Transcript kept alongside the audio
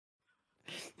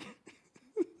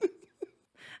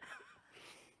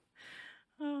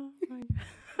going.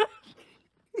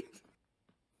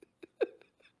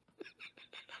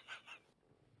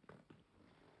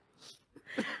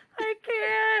 I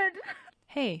can't.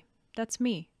 Hey, that's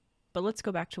me. But let's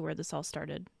go back to where this all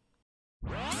started.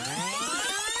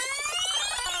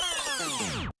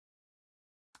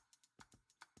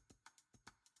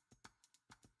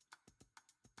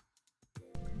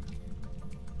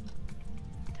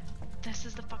 This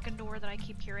is the fucking door that I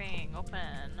keep hearing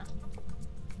open.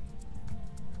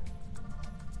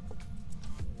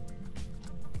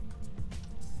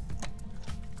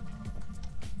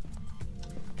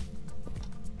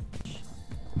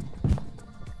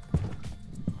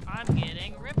 I'm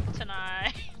getting ripped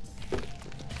tonight.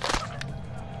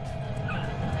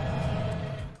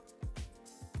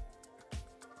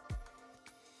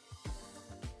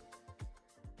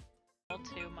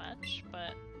 Too much,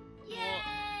 but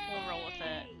we'll roll with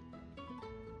it.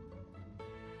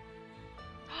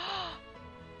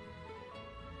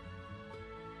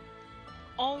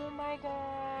 Oh my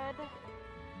god.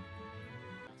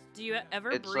 Do you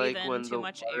ever breathe in too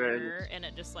much air and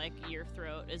it just like your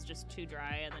throat is just too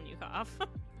dry and then you cough?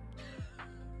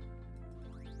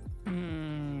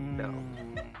 No.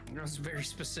 That's a very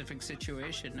specific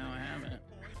situation. No, I haven't.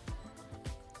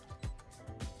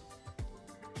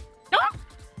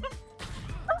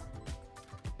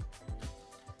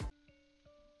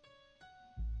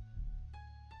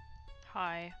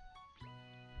 Hi.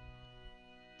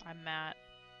 I'm Matt.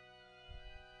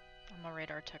 I'm a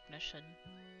radar technician.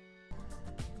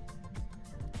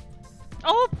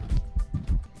 Oh!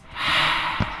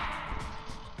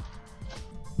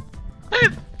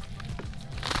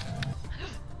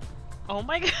 Oh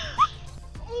my god!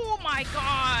 Oh my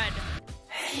god!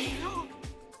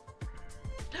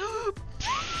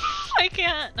 I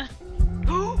can't!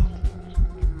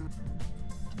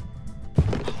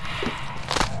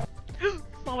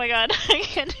 Oh my god, I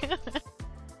can't do it.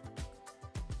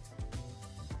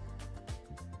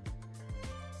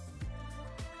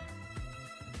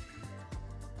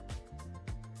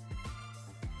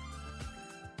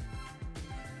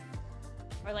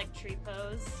 Or like tree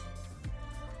pose.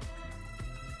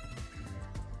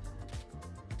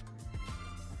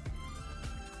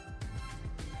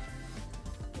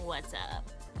 What's up?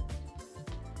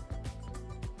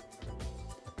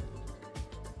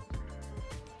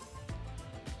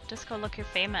 Just go look, you're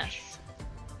famous.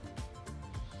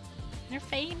 You're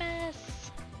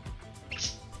famous!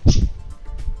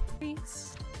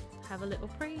 Priest. Have a little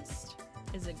priest.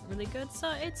 Is it really good? So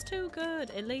it's too good,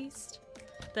 at least.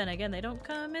 Then again, they don't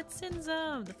commit sins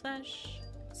of the flesh.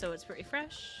 So it's pretty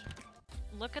fresh.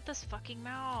 Look at this fucking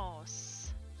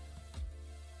mouse.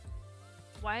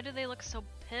 Why do they look so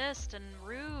pissed and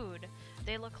rude?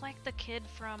 They look like the kid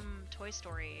from Toy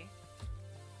Story.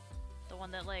 The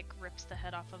one that like rips the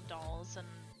head off of dolls and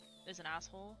is an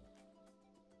asshole.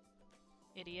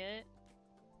 Idiot.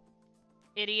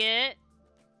 Idiot.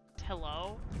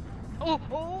 Hello? Oh,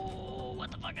 oh,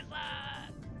 what the fuck is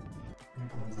that?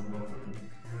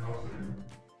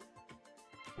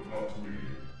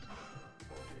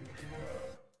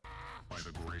 By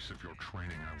the grace of your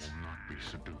training, I will not be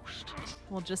seduced.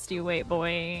 Well, just you wait,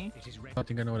 boy. I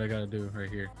think I know what I gotta do right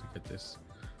here to get this.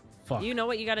 Fuck. You know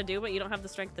what you gotta do, but you don't have the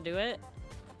strength to do it?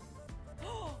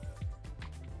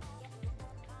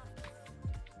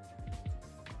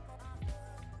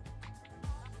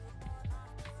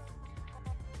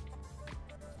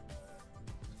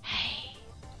 Hey.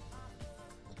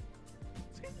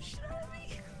 Scared the shit out of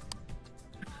me.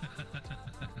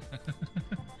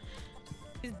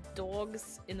 These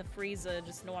dogs in the freezer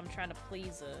just know I'm trying to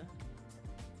please her.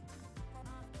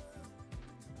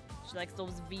 She likes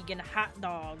those vegan hot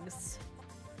dogs.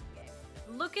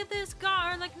 Look at this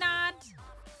garlic knot.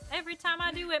 Every time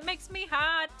I do it makes me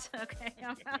hot. Okay.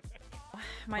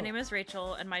 My name is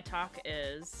Rachel and my talk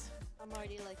is I'm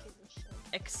already liking this shit.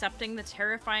 accepting the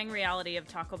terrifying reality of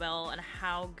Taco Bell and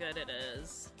how good it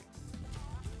is.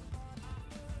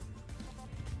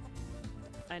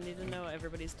 I need to know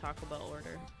everybody's Taco Bell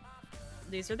order.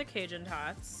 These are the Cajun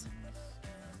Tots.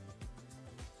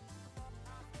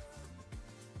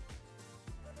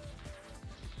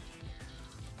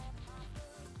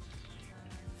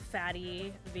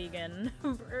 Fatty vegan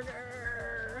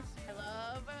burger. I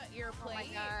love your plate. my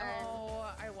God.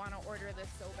 Oh, I want to order this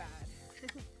so bad.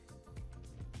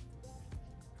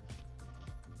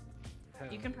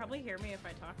 You can probably hear me if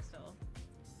I talk still.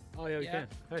 Oh yeah, we Yeah. can.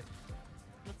 Hey,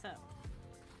 What's up?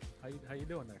 how you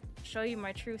doing there? Show you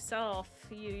my true self.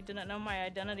 You didn't know my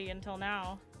identity until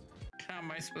now. How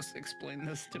am I supposed to explain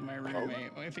this to my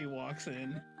roommate if he walks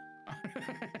in?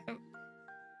 I'm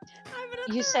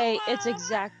You say it's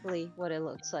exactly what it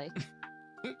looks like.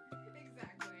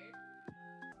 Exactly.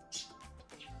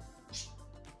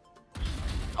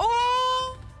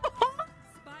 Oh!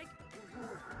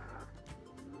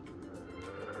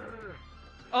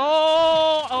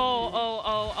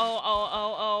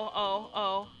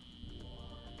 Oh.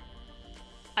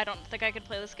 I don't think I can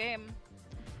play this game.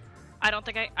 I don't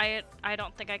think I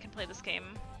don't think I can play this game.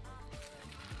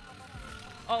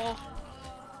 Oh.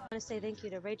 I want to say thank you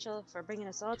to Rachel for bringing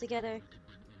us all together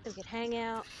so we could hang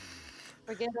out,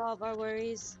 forget all of our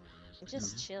worries, and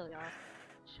just chill, y'all.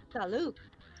 Salute.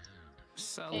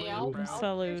 Salute, Hey, I'll bro.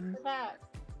 Salute. cheers to that.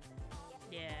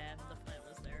 Yeah, the plant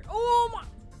was there. Oh my!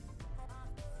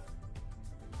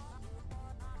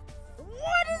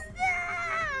 What is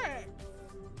that?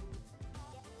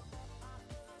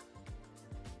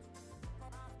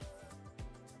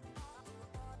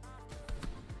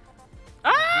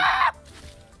 Ah!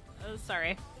 Oh,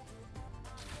 sorry.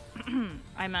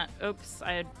 I meant, oops,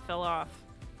 I fell off.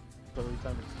 So every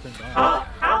time it's turned on. Oh,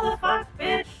 how the fuck,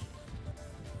 bitch?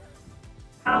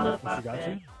 How the Oh, fuck, she got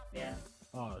bitch? you? Yeah.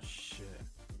 Oh shit.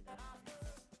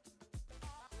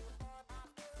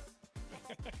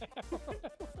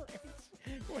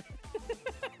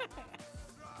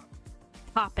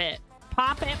 Pop it.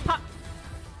 Pop it, pop.